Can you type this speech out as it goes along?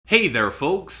Hey there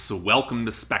folks, welcome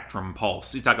to Spectrum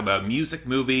Pulse. We talk about music,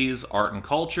 movies, art, and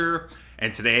culture,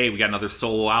 and today we got another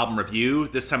solo album review,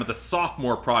 this time of the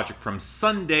sophomore project from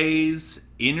Sunday's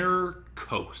Inner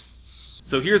Coasts.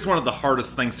 So here's one of the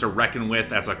hardest things to reckon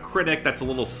with as a critic that's a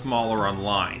little smaller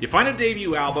online. You find a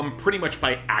debut album pretty much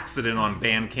by accident on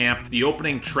Bandcamp, the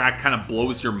opening track kind of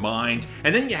blows your mind,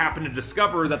 and then you happen to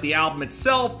discover that the album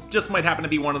itself just might happen to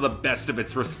be one of the best of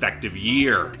its respective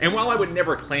year. And while I would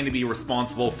never claim to be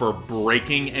responsible for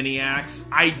breaking any acts,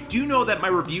 I do know that my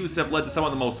reviews have led to some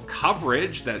of the most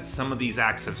coverage that some of these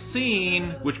acts have seen,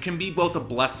 which can be both a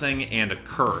blessing and a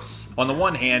curse. On the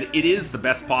one hand, it is the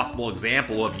best possible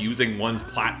example of using one's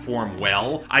platform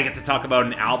well. I get to talk about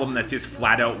an album that's just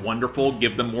flat out wonderful,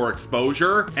 give them more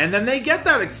exposure, and then they get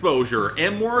that exposure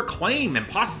and more acclaim and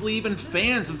possibly even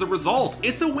fans as a result.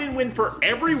 It's a win-win for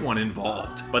everyone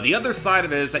involved. But the other side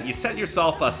of it is that you set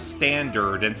yourself a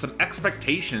standard and some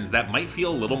expectations that might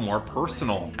feel a little more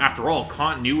personal. After all,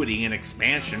 continuity and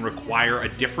expansion require a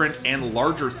different and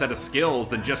larger set of skills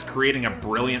than just creating a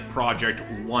brilliant project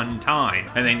one time,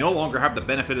 and they no longer have the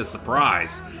benefit of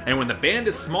surprise. And when the band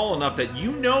is small enough that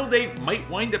you know they might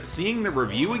wind up seeing the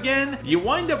review again, you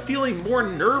wind up feeling more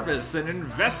nervous and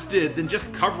invested than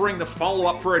just covering the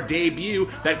follow-up for a debut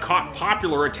that caught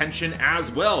popular attention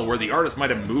as well, where the artist might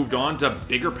have moved on to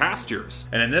bigger pastures.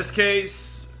 And in this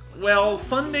case, well,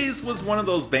 Sundays was one of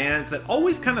those bands that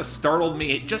always kind of startled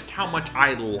me at just how much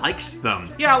I liked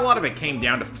them. Yeah, a lot of it came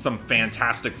down to some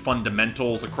fantastic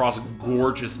fundamentals across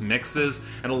gorgeous mixes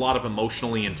and a lot of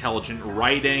emotionally intelligent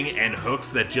writing and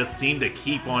hooks that just seem to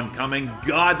keep on coming.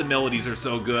 God, the melodies are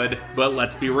so good. But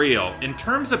let's be real, in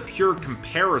terms of pure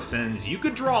comparisons, you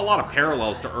could draw a lot of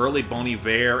parallels to early Bon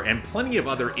Iver and plenty of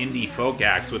other indie folk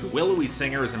acts with willowy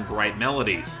singers and bright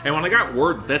melodies. And when I got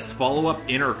word this follow-up,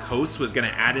 Inner Coast, was going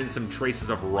to add in some traces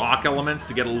of rock elements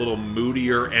to get a little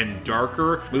moodier and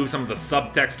darker, move some of the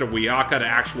subtext of Wiyaka to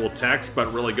actual text,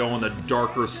 but really go in the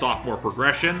darker sophomore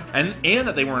progression, and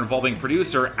that they were involving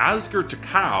producer Asger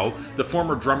Takau, the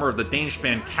former drummer of the Danish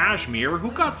band Kashmir, who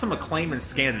got some acclaim in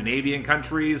Scandinavian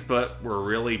countries, but were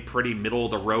really pretty middle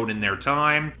of the road in their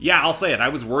time. Yeah, I'll say it, I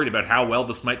was worried about how well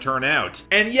this might turn out.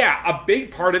 And yeah, a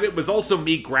big part of it was also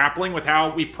me grappling with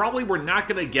how we probably were not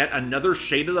going to get another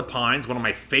Shade of the Pines, one of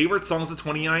my favorite songs of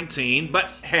 2019, but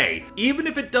hey, even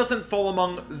if it doesn't fall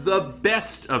among the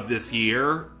best of this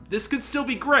year, this could still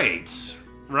be great,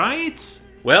 right?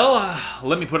 Well,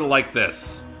 let me put it like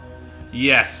this.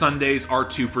 Yes, Sundays are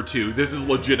 2 for 2. This is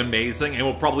legit amazing and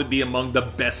will probably be among the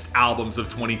best albums of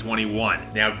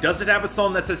 2021. Now, does it have a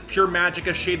song that's as pure magic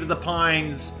as Shade of the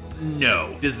Pines?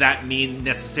 No. Does that mean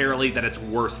necessarily that it's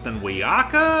worse than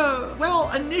Wiyaka?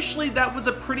 Well, initially that was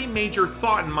a pretty major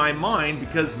thought in my mind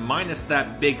because minus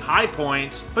that big high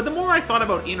point, but the more I thought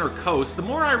about Inner Coast, the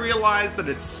more I realized that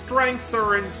its strengths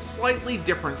are in slightly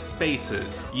different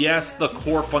spaces. Yes, the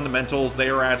core fundamentals,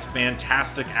 they are as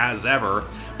fantastic as ever,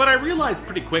 but I realized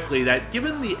pretty quickly that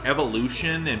given the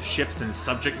evolution and shifts in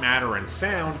subject matter and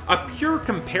sound, a pure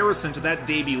comparison to that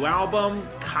debut album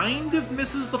kind of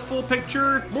misses the full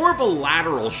picture. More of a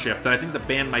lateral shift that I think the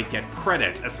band might get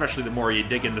credit, especially the more you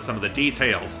dig into some of the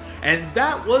details. And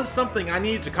that was something I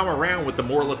needed to come around with the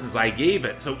more listens I gave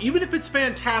it. So even if it's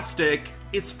fantastic,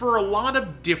 it's for a lot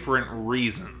of different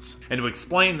reasons. And to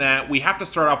explain that, we have to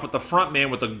start off with the frontman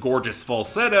with a gorgeous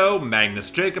falsetto, Magnus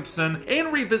Jacobsson,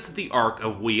 and revisit the arc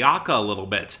of Wiyaka a little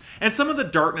bit, and some of the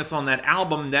darkness on that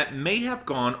album that may have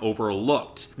gone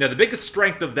overlooked. Now, the biggest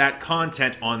strength of that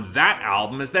content on that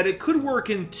album is that it could work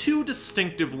in two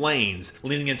distinctive lanes,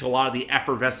 leaning into a lot of the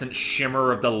effervescent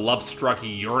shimmer of the love-struck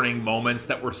yearning moments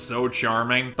that were so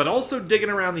charming, but also digging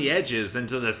around the edges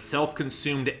into the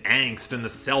self-consumed angst and the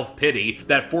self-pity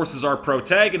that forces our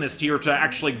protagonist here to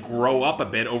actually grow up a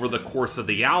bit over the course of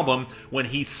the album when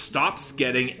he stops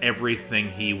getting everything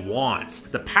he wants.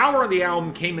 The power of the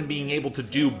album came in being able to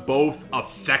do both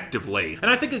effectively. And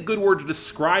I think a good word to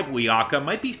describe Wiyaka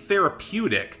might be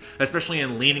therapeutic, especially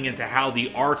in leaning into how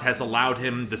the art has allowed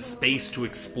him the space to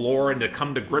explore and to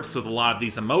come to grips with a lot of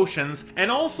these emotions, and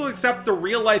also accept the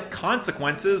real-life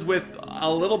consequences with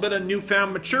a little bit of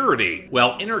newfound maturity.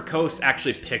 Well, Inner Coast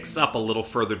actually picks up a little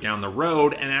further down the road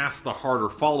and asks the harder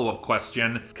follow-up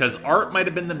question, because art might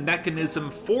have been the mechanism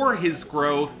for his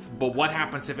growth, but what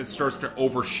happens if it starts to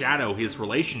overshadow his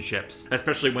relationships?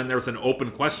 Especially when there's an open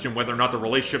question whether or not the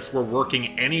relationships were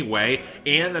working anyway,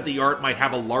 and that the art might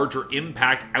have a larger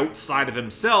impact outside of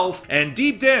himself, and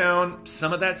deep down,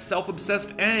 some of that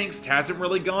self-obsessed angst hasn't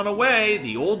really gone away.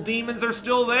 The old demons are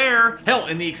still there. Hell,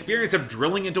 in the experience of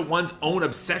drilling into one's own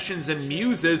obsessions and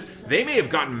muses, they may have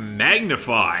gotten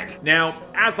magnified. Now,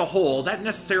 as a whole, that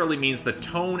necessarily means the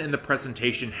tone and the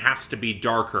presentation has to be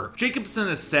darker. Jacobson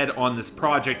has said on this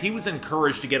project he was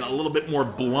encouraged to get a little bit more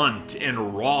blunt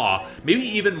and raw, maybe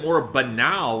even more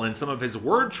banal in some of his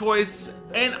word choice,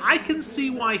 and I can see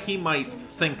why he might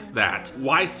think that.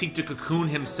 Why seek to cocoon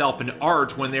himself in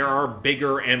art when there are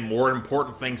bigger and more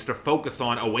important things to focus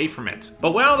on away from it?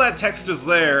 But while that text is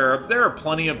there are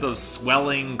plenty of those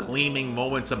swelling, gleaming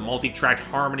moments of multi-tracked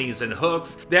harmonies and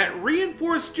hooks that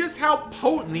reinforce just how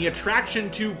potent the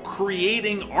attraction to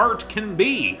creating art can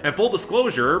be. And full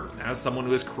disclosure, as someone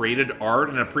who has created art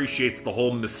and appreciates the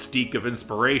whole mystique of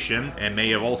inspiration, and may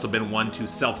have also been one to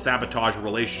self-sabotage a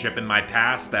relationship in my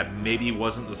past that maybe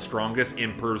wasn't the strongest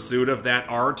in pursuit of that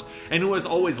art, and who has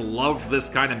always loved this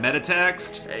kind of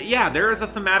metatext, yeah, there is a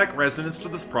thematic resonance to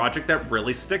this project that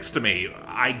really sticks to me.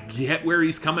 I get where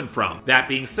he's coming from. That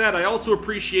being said, I also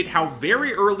appreciate how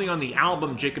very early on the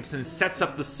album Jacobson sets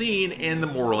up the scene and the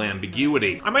moral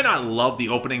ambiguity. I might not love the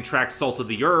opening track Salt of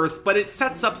the Earth, but it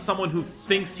sets up someone who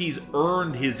thinks he's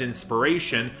earned his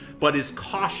inspiration, but is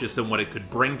cautious in what it could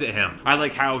bring to him. I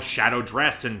like how Shadow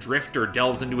Dress and Drifter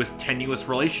delves into his tenuous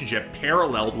relationship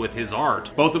paralleled with his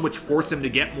art, both of which force him to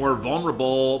get more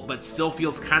vulnerable, but still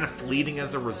feels kind of fleeting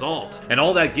as a result. And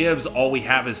all that gives All We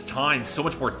Have Is Time so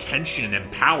much more tension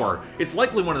and power. It's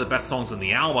likely one of the best songs on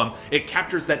the album. It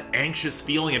captures that anxious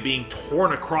feeling of being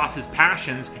torn across his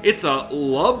passions. It's a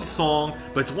love song,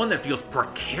 but it's one that feels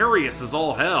precarious as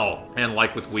all hell. And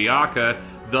like with Wiaka,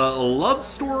 the love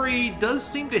story does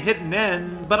seem to hit an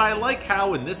end, but I like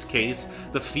how, in this case,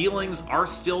 the feelings are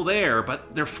still there,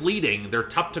 but they're fleeting, they're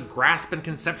tough to grasp and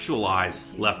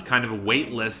conceptualize, left kind of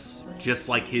weightless, just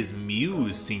like his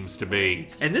muse seems to be.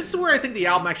 And this is where I think the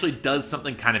album actually does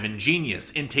something kind of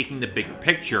ingenious in taking the bigger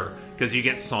picture, because you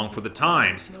get Song for the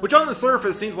Times, which on the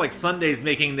surface seems like Sunday's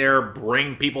making their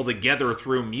bring people together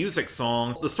through music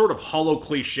song, the sort of hollow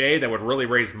cliche that would really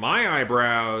raise my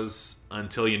eyebrows,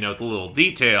 until you note the little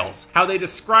details. How they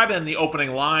describe it in the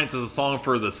opening lines as a song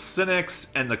for the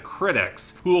cynics and the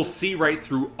critics, who will see right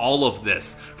through all of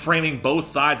this, framing both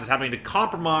sides as having to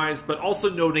compromise, but also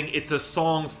noting it's a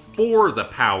song for the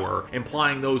power,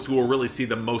 implying those who will really see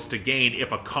the most to gain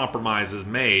if a compromise is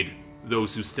made.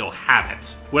 Those who still have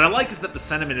it. What I like is that the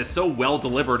sentiment is so well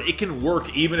delivered, it can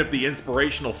work even if the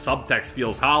inspirational subtext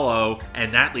feels hollow,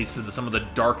 and that leads to some of the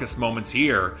darkest moments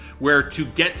here, where to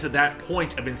get to that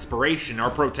point of inspiration,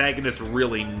 our protagonist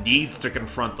really needs to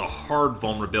confront the hard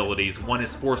vulnerabilities one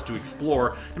is forced to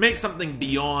explore to make something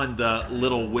beyond the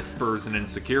little whispers and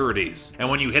insecurities. And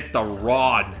when you hit the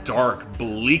raw, dark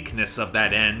bleakness of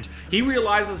that end, he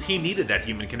realizes he needed that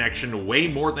human connection way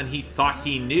more than he thought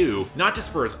he knew, not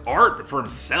just for his art, but for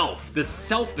himself. The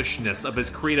selfishness of his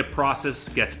creative process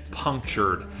gets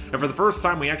punctured, and for the first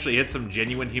time we actually hit some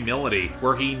genuine humility,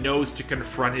 where he knows to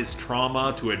confront his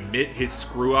trauma, to admit his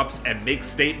screw-ups, and make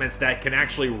statements that can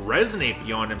actually resonate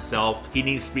beyond himself. He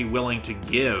needs to be willing to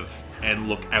give and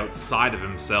look outside of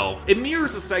himself. It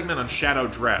mirrors a segment on Shadow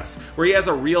Dress, where he has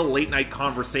a real late-night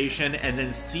conversation and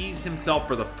then sees himself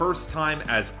for the first time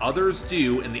as others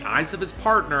do in the eyes of his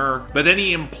partner, but then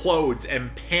he implodes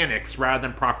and panics rather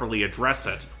than properly address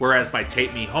it. Whereas by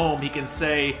Take Me Home, he can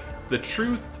say, the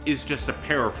truth is just a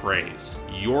paraphrase,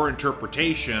 your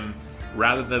interpretation,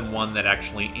 rather than one that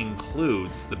actually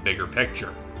includes the bigger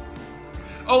picture.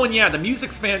 Oh, and yeah, the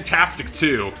music's fantastic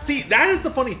too. See, that is the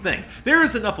funny thing. There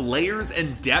is enough layers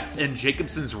and depth in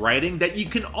Jacobson's writing that you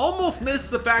can almost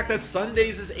miss the fact that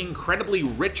Sunday's incredibly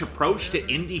rich approach to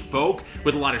indie folk,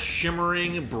 with a lot of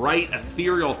shimmering, bright,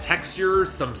 ethereal textures,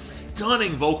 some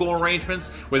stunning vocal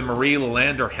arrangements with Marie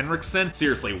Lander Henriksen.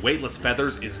 Seriously, Weightless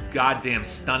Feathers is goddamn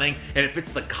stunning, and it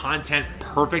fits the content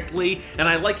perfectly, and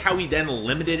I like how he then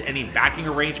limited any backing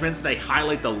arrangements. They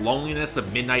highlight the loneliness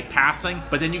of Midnight Passing,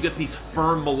 but then you get these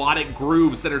firm melodic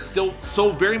grooves that are still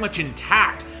so very much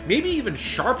intact. Maybe even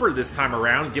sharper this time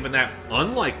around, given that,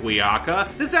 unlike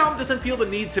Wiaka, this album doesn't feel the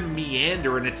need to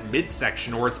meander in its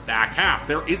midsection or its back half.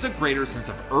 There is a greater sense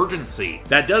of urgency.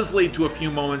 That does lead to a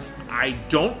few moments I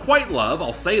don't quite love,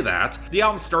 I'll say that. The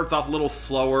album starts off a little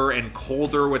slower and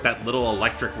colder, with that little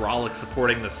electric rollick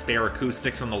supporting the spare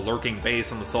acoustics and the lurking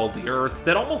bass on the Soul of the Earth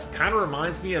that almost kind of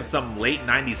reminds me of some late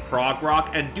 90s prog rock,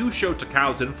 and do show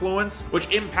Takau's influence, which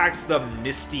impacts the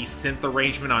misty synth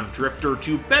arrangement on Drifter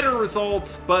to better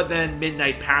results, but but then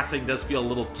Midnight Passing does feel a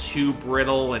little too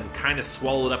brittle and kind of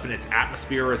swallowed up in its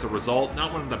atmosphere as a result.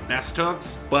 Not one of the best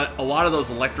hooks, but a lot of those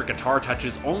electric guitar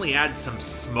touches only add some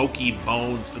smoky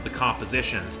bones to the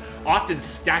compositions, often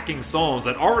stacking songs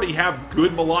that already have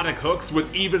good melodic hooks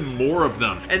with even more of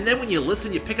them. And then when you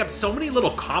listen, you pick up so many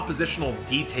little compositional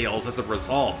details as a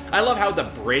result. I love how the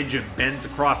bridge bends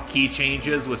across key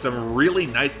changes with some really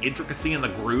nice intricacy in the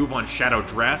groove on Shadow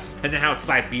Dress, and then how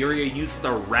Siberia uses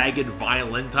the ragged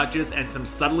violin touches and some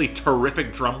subtly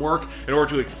terrific drum work in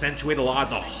order to accentuate a lot of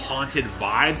the haunted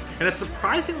vibes, and a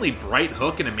surprisingly bright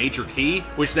hook in a major key,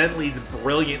 which then leads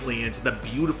brilliantly into the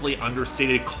beautifully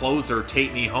understated closer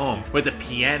Take Me Home, with the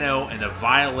piano and the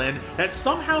violin that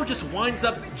somehow just winds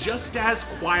up just as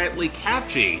quietly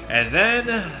catchy. And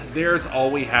then there's All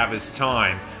We Have Is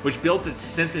Time, which builds its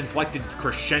synth-inflected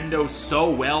crescendo so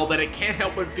well that it can't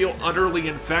help but feel utterly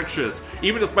infectious.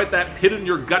 Even despite that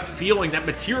pit-in-your-gut feeling that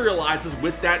materializes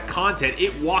with that content,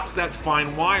 it walks that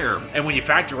fine wire. And when you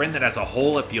factor in that as a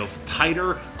whole it feels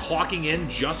tighter, clocking in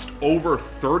just over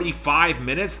 35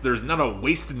 minutes, there's not a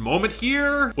wasted moment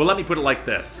here? Well, let me put it like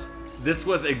this. This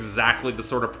was exactly the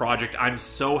sort of project I'm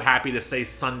so happy to say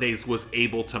Sundays was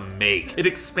able to make. It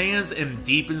expands and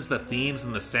deepens the themes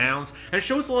and the sounds, and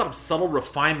shows a lot of subtle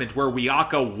refinement where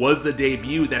Wiyaka was a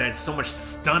debut that had so much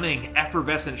stunning,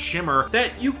 effervescent shimmer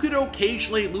that you could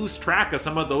occasionally lose track of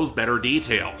some of those better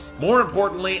details. More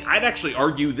importantly, I'd actually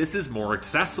argue this is more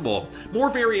accessible. More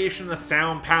variation in the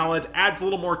sound palette, adds a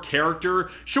little more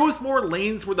character, shows more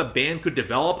lanes where the band could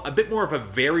develop, a bit more of a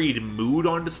varied mood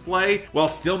on display, while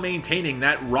still maintaining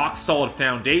that rock-solid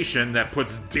foundation that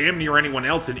puts damn near anyone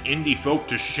else in indie folk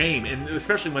to shame, and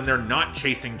especially when they're not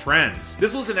chasing trends.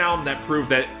 This was an album that proved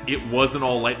that it wasn't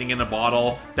all lightning in a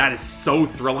bottle. That is so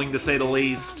thrilling to say the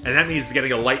least, and that means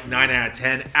getting a light 9 out of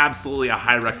 10, absolutely a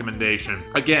high recommendation.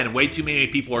 Again, way too many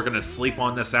people are going to sleep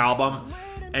on this album,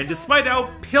 and despite how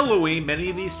pillowy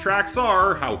many of these tracks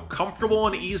are, how comfortable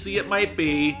and easy it might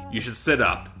be, you should sit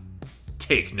up.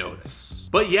 Take notice.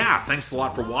 But yeah, thanks a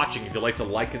lot for watching. If you'd like to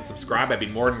like and subscribe, I'd be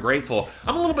more than grateful.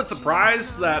 I'm a little bit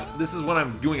surprised that this is when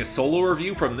I'm doing a solo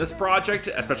review from this project,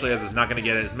 especially as it's not going to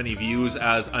get as many views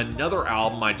as another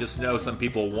album I just know some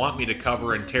people want me to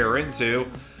cover and tear into.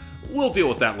 We'll deal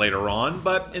with that later on,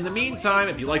 but in the meantime,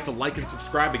 if you'd like to like and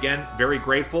subscribe, again, very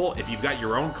grateful. If you've got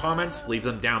your own comments, leave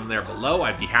them down there below.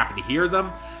 I'd be happy to hear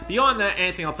them. Beyond that,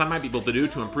 anything else I might be able to do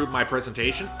to improve my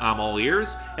presentation, I'm all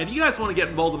ears. And if you guys want to get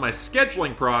involved in my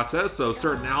scheduling process so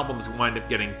certain albums wind up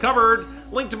getting covered,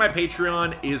 link to my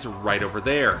Patreon is right over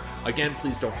there. Again,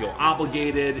 please don't feel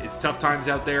obligated. It's tough times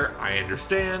out there, I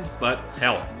understand, but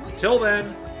hell, until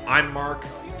then, I'm Mark,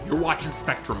 you're watching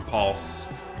Spectrum Pulse,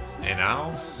 and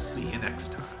I'll see you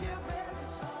next time.